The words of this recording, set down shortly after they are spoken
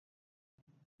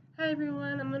Hi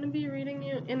everyone, I'm going to be reading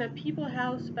you In a People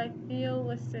House by Theo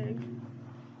Lessig.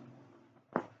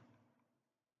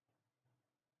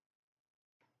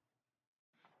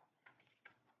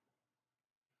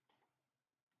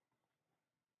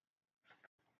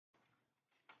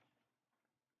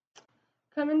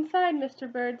 Come inside,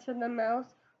 Mr. Bird, said the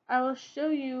mouse. I will show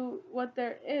you what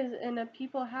there is in a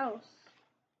people house.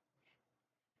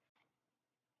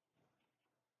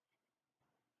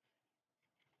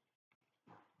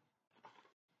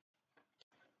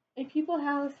 A people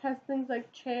house has things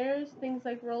like chairs, things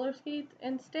like roller skates,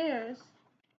 and stairs.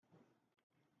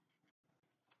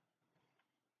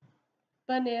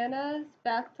 Bananas,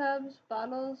 bathtubs,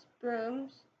 bottles,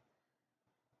 brooms.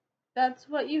 That's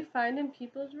what you find in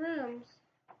people's rooms.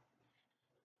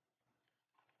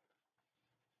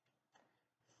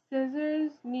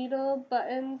 Scissors, needle,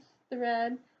 buttons,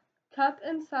 thread, cup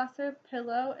and saucer,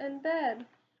 pillow, and bed.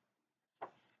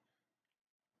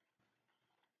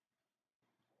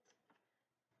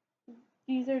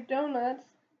 These are donuts.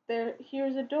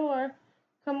 Here's a door.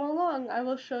 Come along, I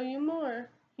will show you more.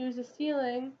 Here's a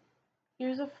ceiling.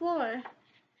 Here's a floor.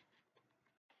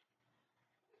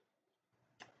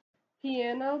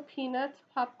 Piano, peanuts,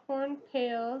 popcorn,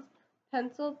 pails,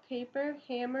 pencil, paper,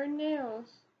 hammer,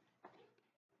 nails.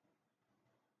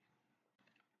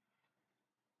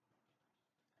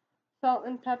 Salt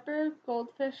and pepper,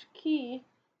 goldfish, key,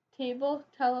 table,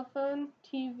 telephone,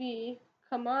 TV.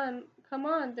 Come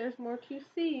on, there's more to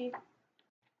see.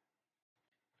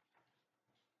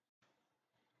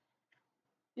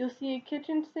 You'll see a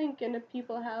kitchen sink in a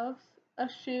people house, a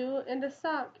shoe and a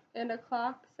sock and a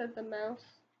clock, said the mouse.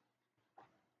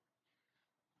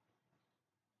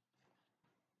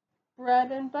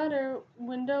 Bread and butter,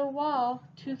 window, wall,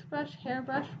 toothbrush,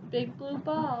 hairbrush, big blue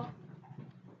ball.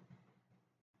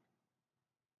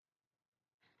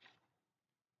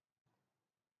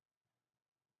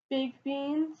 Baked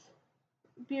beans,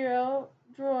 bureau,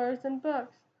 drawers and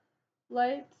books,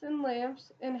 lights and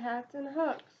lamps and hats and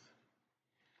hooks.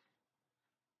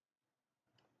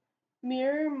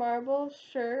 Mirror, marble,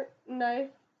 shirt,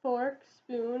 knife, fork,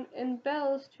 spoon, and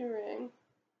bells to ring.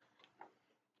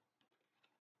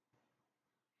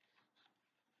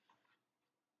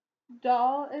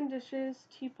 Doll and dishes,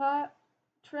 teapot,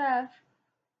 trash.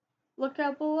 Look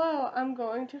out below, I'm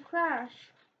going to crash.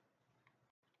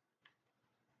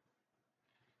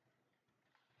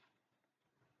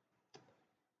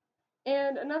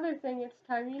 And another thing it's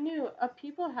time you knew, a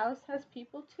people house has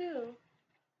people too.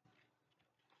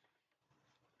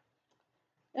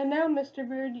 And now, Mr.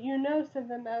 Bird, you know, said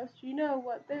the mouse, you know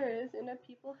what there is in a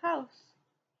people house.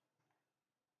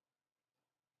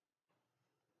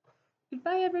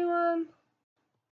 Goodbye, everyone.